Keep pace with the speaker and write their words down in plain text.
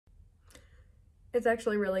It's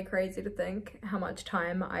actually really crazy to think how much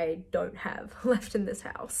time I don't have left in this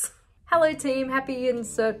house. Hello team, happy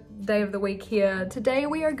insert day of the week here. Today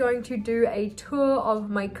we are going to do a tour of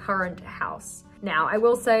my current house. Now, I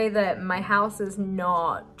will say that my house is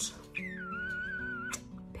not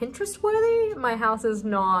Pinterest worthy. My house is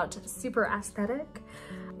not super aesthetic.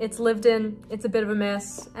 It's lived in, it's a bit of a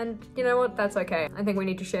mess, and you know what, that's okay. I think we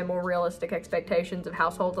need to share more realistic expectations of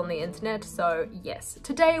households on the internet, so yes.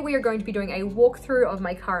 Today we are going to be doing a walkthrough of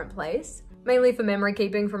my current place, mainly for memory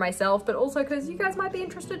keeping for myself, but also because you guys might be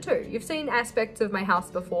interested too. You've seen aspects of my house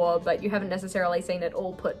before, but you haven't necessarily seen it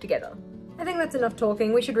all put together. I think that's enough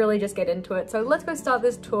talking, we should really just get into it, so let's go start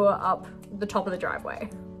this tour up the top of the driveway.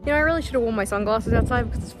 You know, I really should have worn my sunglasses outside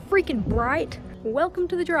because it's freaking bright. Welcome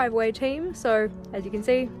to the driveway, team. So, as you can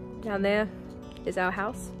see, down there is our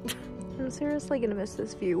house. I'm seriously gonna miss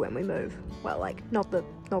this view when we move. Well, like, not the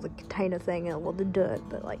container thing or the dirt,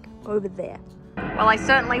 but like, over there. Well, I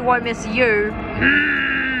certainly won't miss you.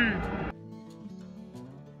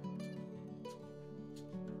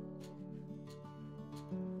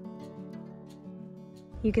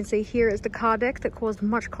 You can see here is the car deck that caused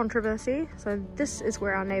much controversy. So this is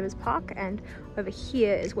where our neighbors park, and over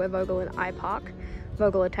here is where Vogel and I park.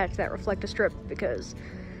 Vogel attached that reflector strip because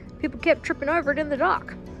people kept tripping over it in the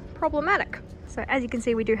dark. Problematic. So as you can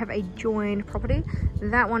see, we do have a joined property.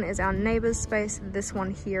 That one is our neighbor's space. This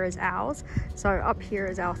one here is ours. So up here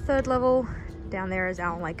is our third level. Down there is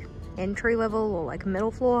our like entry level or like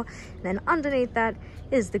middle floor. And then underneath that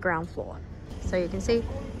is the ground floor. So you can see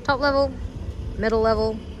top level, middle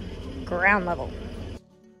level, ground level.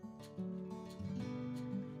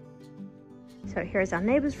 So here's our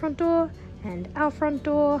neighbor's front door and our front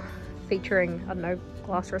door, featuring, I don't know,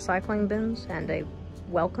 glass recycling bins and a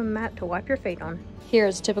welcome mat to wipe your feet on.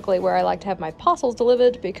 Here's typically where I like to have my parcels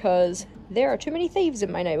delivered because there are too many thieves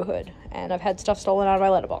in my neighborhood and I've had stuff stolen out of my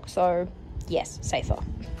letterbox, so yes, safer.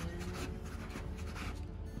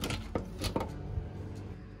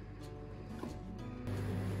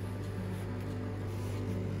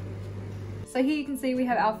 So here you can see we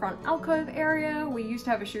have our front alcove area. We used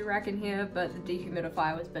to have a shoe rack in here, but the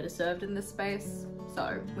dehumidifier was better served in this space,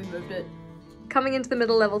 so we moved it. Coming into the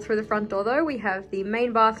middle level through the front door though, we have the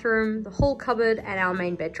main bathroom, the hall cupboard, and our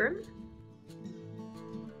main bedroom.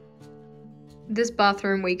 This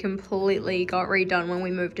bathroom we completely got redone when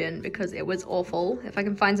we moved in because it was awful. If I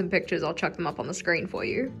can find some pictures, I'll chuck them up on the screen for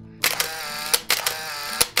you.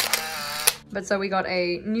 But so we got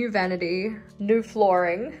a new vanity, new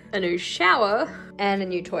flooring, a new shower, and a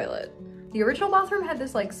new toilet. The original bathroom had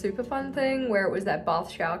this like super fun thing where it was that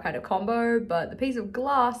bath shower kind of combo, but the piece of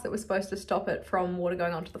glass that was supposed to stop it from water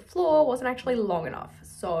going onto the floor wasn't actually long enough,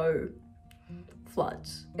 so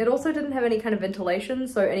floods. It also didn't have any kind of ventilation,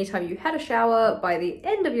 so anytime you had a shower, by the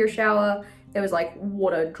end of your shower, there was like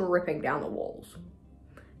water dripping down the walls.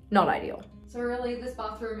 Not ideal. So really, this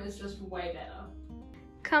bathroom is just way better.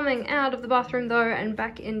 Coming out of the bathroom though and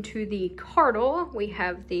back into the corridor, we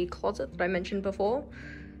have the closet that I mentioned before.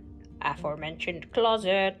 Aforementioned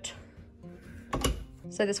closet.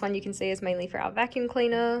 So this one you can see is mainly for our vacuum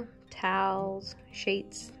cleaner, towels,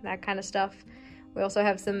 sheets, that kind of stuff. We also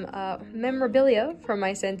have some memorabilia from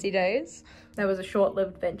my Scentsy days. That was a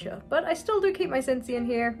short-lived venture, but I still do keep my Scentsy in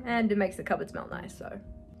here and it makes the cupboard smell nice, so.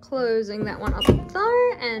 Closing that one up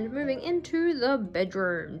though and moving into the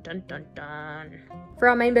bedroom. Dun dun dun. For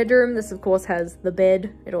our main bedroom, this of course has the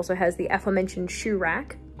bed. It also has the aforementioned shoe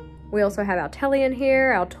rack. We also have our telly in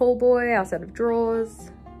here, our tall boy, our set of drawers,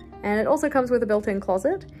 and it also comes with a built-in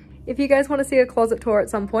closet. If you guys want to see a closet tour at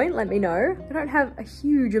some point, let me know. I don't have a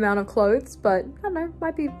huge amount of clothes, but I don't know,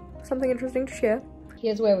 might be something interesting to share.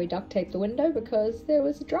 Here's where we duct taped the window because there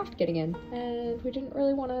was a draft getting in and we didn't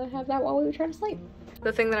really want to have that while we were trying to sleep.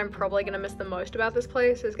 The thing that I'm probably going to miss the most about this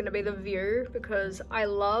place is going to be the view because I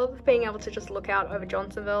love being able to just look out over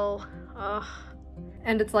Johnsonville.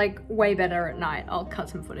 And it's like way better at night. I'll cut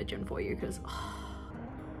some footage in for you because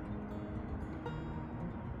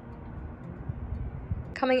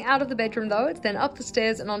Coming out of the bedroom though, it's then up the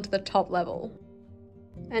stairs and onto the top level.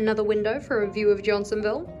 Another window for a view of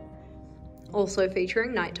Johnsonville, also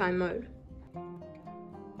featuring nighttime mode.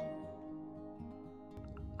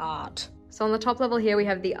 Art. So on the top level here we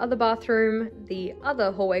have the other bathroom, the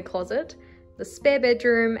other hallway closet, the spare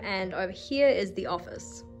bedroom, and over here is the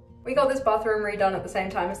office. We got this bathroom redone at the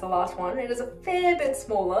same time as the last one. It is a fair bit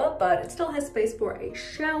smaller, but it still has space for a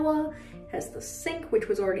shower. It has the sink, which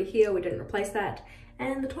was already here, we didn't replace that,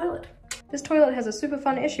 and the toilet. This toilet has a super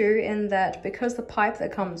fun issue in that because the pipe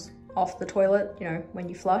that comes off the toilet, you know, when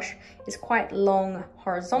you flush, is quite long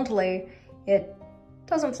horizontally, it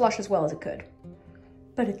doesn't flush as well as it could.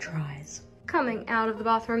 But it tries. Coming out of the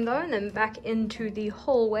bathroom though, and then back into the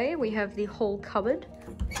hallway, we have the hall cupboard.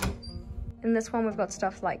 In this one, we've got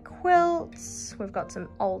stuff like quilts, we've got some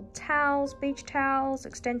old towels, beach towels,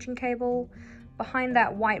 extension cable. Behind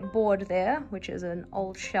that white board there, which is an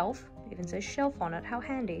old shelf, it even says shelf on it, how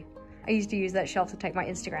handy. I used to use that shelf to take my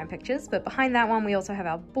Instagram pictures, but behind that one we also have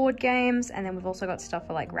our board games, and then we've also got stuff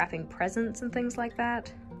for like wrapping presents and things like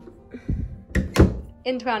that.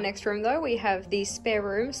 Into our next room though, we have the spare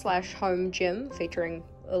room / home gym featuring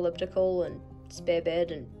elliptical and spare bed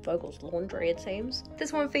and Vogel's laundry, it seems.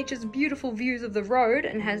 This one features beautiful views of the road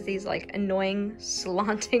and has these like annoying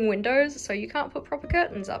slanting windows, so you can't put proper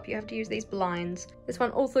curtains up, you have to use these blinds. This one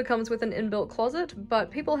also comes with an inbuilt closet, but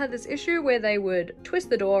people had this issue where they would twist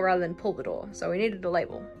the door rather than pull the door, so we needed a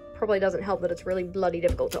label. Probably doesn't help that it's really bloody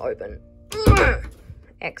difficult to open.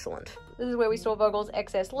 Excellent. This is where we store Vogel's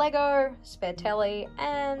excess Lego, spare telly,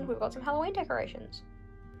 and we've got some Halloween decorations.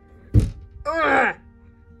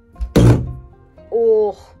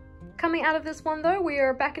 Oh. Coming out of this one though, we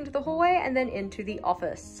are back into the hallway and then into the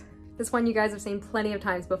office. This one you guys have seen plenty of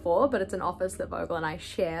times before, but it's an office that Vogel and I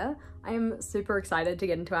share. I am super excited to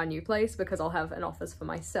get into our new place because I'll have an office for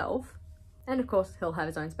myself. And of course, he'll have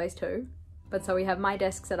his own space too. But so we have my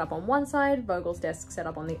desk set up on one side, Vogel's desk set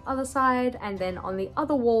up on the other side, and then on the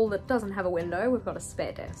other wall that doesn't have a window, we've got a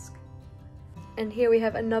spare desk. And here we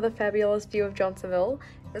have another fabulous view of Johnsonville.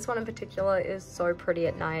 This one in particular is so pretty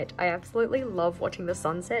at night. I absolutely love watching the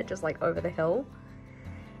sunset just like over the hill.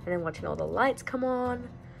 And then watching all the lights come on.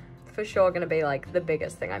 For sure gonna be like the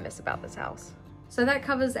biggest thing I miss about this house. So that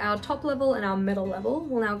covers our top level and our middle level.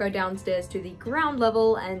 We'll now go downstairs to the ground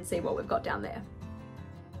level and see what we've got down there.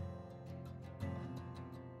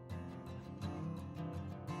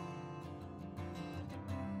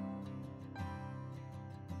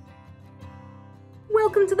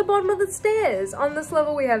 Welcome to the bottom of the stairs. On this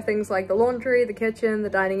level we have things like the laundry, the kitchen, the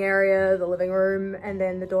dining area, the living room, and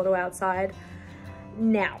then the door to outside.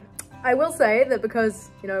 Now, I will say that because,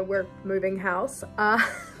 you know, we're moving house,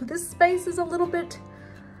 this space is a little bit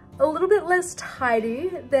less tidy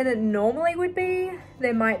than it normally would be.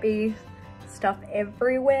 There might be stuff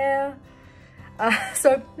everywhere.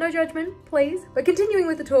 So no judgment, please. But continuing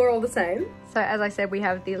with the tour all the same. So as I said, we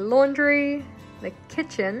have the laundry, the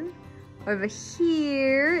kitchen. Over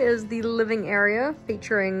here is the living area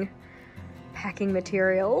featuring packing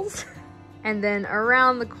materials. And then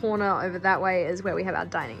around the corner over that way is where we have our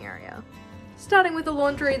dining area. Starting with the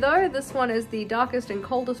laundry though, this one is the darkest and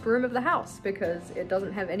coldest room of the house because it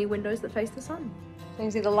doesn't have any windows that face the sun. So you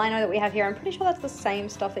can see the lino that we have here. I'm pretty sure that's the same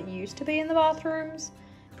stuff that used to be in the bathrooms.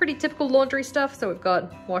 Pretty typical laundry stuff. So we've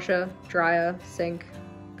got washer, dryer, sink,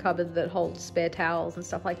 cupboard that holds spare towels and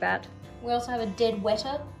stuff like that. We also have a dead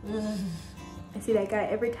wetter. I see that guy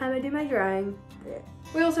every time I do my drying.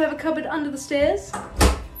 We also have a cupboard under the stairs.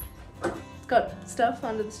 It's got stuff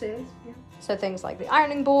under the stairs. Yeah. So things like the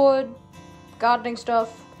ironing board, gardening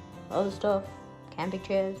stuff, other stuff, camping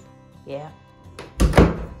chairs, yeah.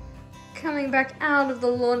 Coming back out of the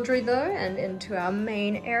laundry though and into our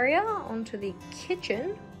main area, onto the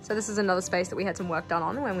kitchen. So this is another space that we had some work done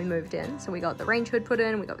on when we moved in. So we got the range hood put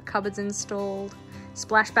in, we got the cupboards installed.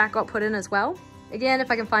 Splashback got put in as well. Again, if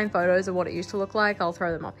I can find photos of what it used to look like, I'll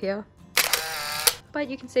throw them up here. But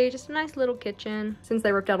you can see just a nice little kitchen. Since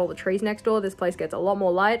they ripped out all the trees next door, this place gets a lot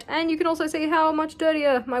more light, and you can also see how much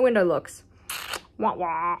dirtier my window looks. Wah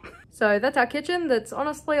wah. So that's our kitchen. That's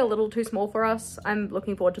honestly a little too small for us. I'm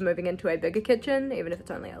looking forward to moving into a bigger kitchen. Even if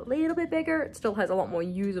it's only a little bit bigger, it still has a lot more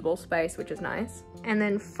usable space, which is nice. And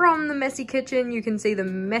then from the messy kitchen, you can see the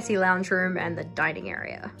messy lounge room and the dining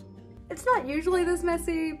area. It's not usually this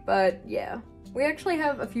messy, but yeah. We actually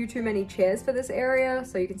have a few too many chairs for this area.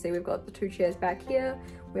 So you can see we've got the 2 chairs back here.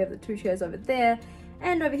 We have the 2 chairs over there.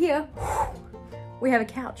 And over here, we have a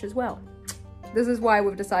couch as well. This is why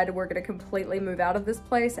we've decided we're gonna completely move out of this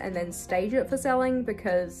place and then stage it for selling,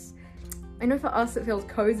 because I know for us it feels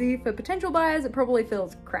cozy. For potential buyers, it probably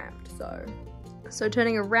feels cramped, So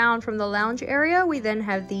turning around from the lounge area, we then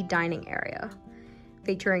have the dining area,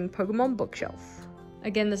 featuring Pokemon bookshelf.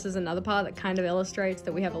 Again, this is another part that kind of illustrates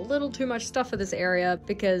that we have a little too much stuff for this area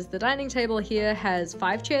because the dining table here has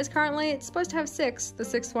 5 chairs currently. It's supposed to have 6. The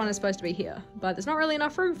 6th one is supposed to be here, but there's not really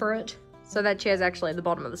enough room for it. So that chair's actually at the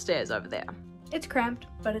bottom of the stairs over there. It's cramped,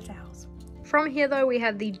 but it's ours. From here though, we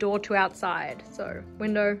have the door to outside. So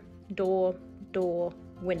window, door, door,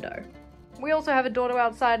 window. We also have a door to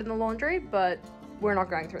outside in the laundry, but we're not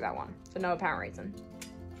going through that one for no apparent reason.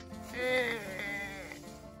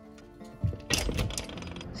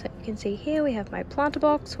 So you can see here we have my planter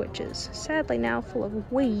box, which is sadly now full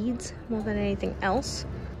of weeds more than anything else.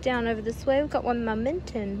 down over this way, we've got one my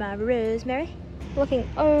mint and my rosemary. Looking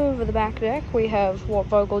over the back deck, we have what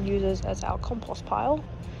Vogel uses as our compost pile.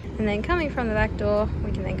 And then coming from the back door,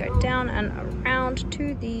 we can then go down and around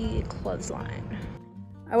to the clothesline.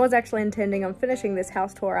 I was actually intending on finishing this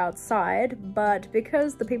house tour outside, but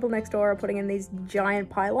because the people next door are putting in these giant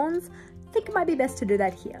pylons, I think it might be best to do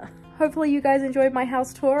that here. Hopefully you guys enjoyed my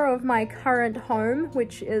house tour of my current home,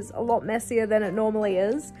 which is a lot messier than it normally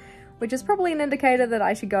is, which is probably an indicator that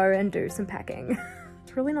I should go and do some packing.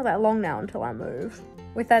 It's really not that long now until I move.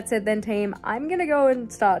 With that said then team, I'm gonna go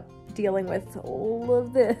and start dealing with all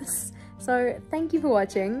of this. So thank you for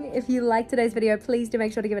watching. If you liked today's video, please do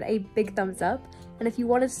make sure to give it a big thumbs up. And if you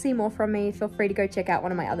wanted to see more from me, feel free to go check out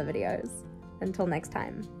one of my other videos. Until next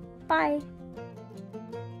time, bye!